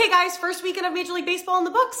guys, first weekend of Major League Baseball in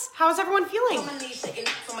the books. How's everyone feeling?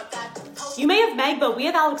 You may have Meg, but we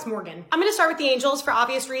have Alex Morgan. I'm gonna start with the Angels for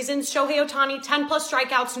obvious reasons. Shohei Ohtani, 10 plus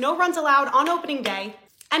strikeouts, no runs allowed on opening day.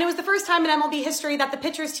 And it was the first time in MLB history that the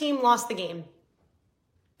pitcher's team lost the game.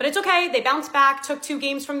 But it's okay, they bounced back, took 2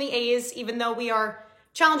 games from the A's, even though we are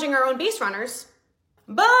challenging our own base runners.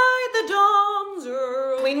 By the dawn's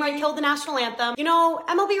early. Wainwright killed the national anthem. You know,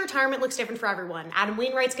 MLB retirement looks different for everyone. Adam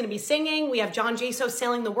Wainwright's gonna be singing. We have John Jaso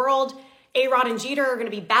sailing the world. A-Rod and Jeter are gonna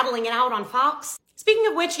be battling it out on Fox. Speaking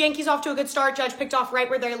of which, Yankees off to a good start. Judge picked off right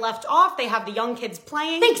where they left off. They have the young kids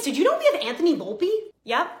playing. Thanks, did you know we have Anthony Volpe?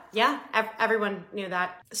 Yep, yeah, everyone knew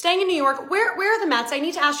that. Staying in New York, where are the Mets? I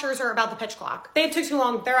need to ask Scherzer about the pitch clock. They took too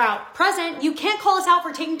long, they're out. Present, you can't call us out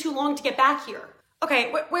for taking too long to get back here.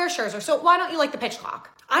 Okay, where's Scherzer? So why don't you like the pitch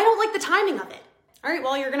clock? I don't like the timing of it. All right,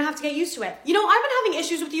 well, you're gonna have to get used to it. You know, I've been having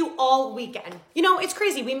issues with you all weekend. You know, it's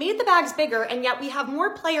crazy. We made the bags bigger, and yet we have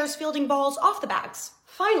more players fielding balls off the bags.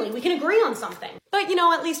 Finally, we can agree on something. But, you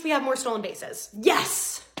know, at least we have more stolen bases.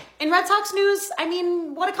 Yes! In Red Sox news, I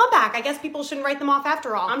mean, what a comeback. I guess people shouldn't write them off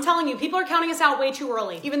after all. I'm telling you, people are counting us out way too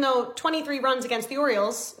early. Even though 23 runs against the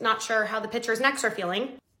Orioles, not sure how the pitchers' necks are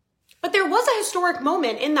feeling. But there was a historic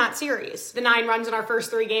moment in that series. The 9 runs in our first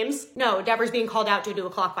 3 games. No, Devers being called out due to a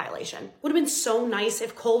clock violation. Would have been so nice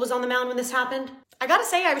if Cole was on the mound when this happened. I gotta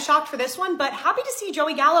say, I was shocked for this one, but happy to see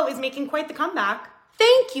Joey Gallo is making quite the comeback.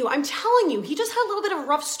 Thank you, I'm telling you, he just had a little bit of a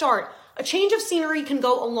rough start. A change of scenery can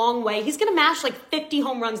go a long way. He's gonna mash like 50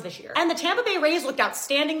 home runs this year. And the Tampa Bay Rays looked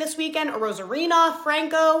outstanding this weekend. Arozarena,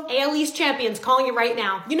 Franco, AL East champions, calling it right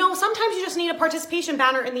now. You know, sometimes you just need a participation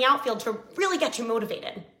banner in the outfield to really get you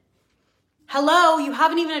motivated. Hello, you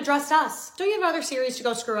haven't even addressed us. Don't you have another series to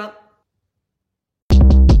go screw up?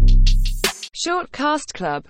 Short Cast Club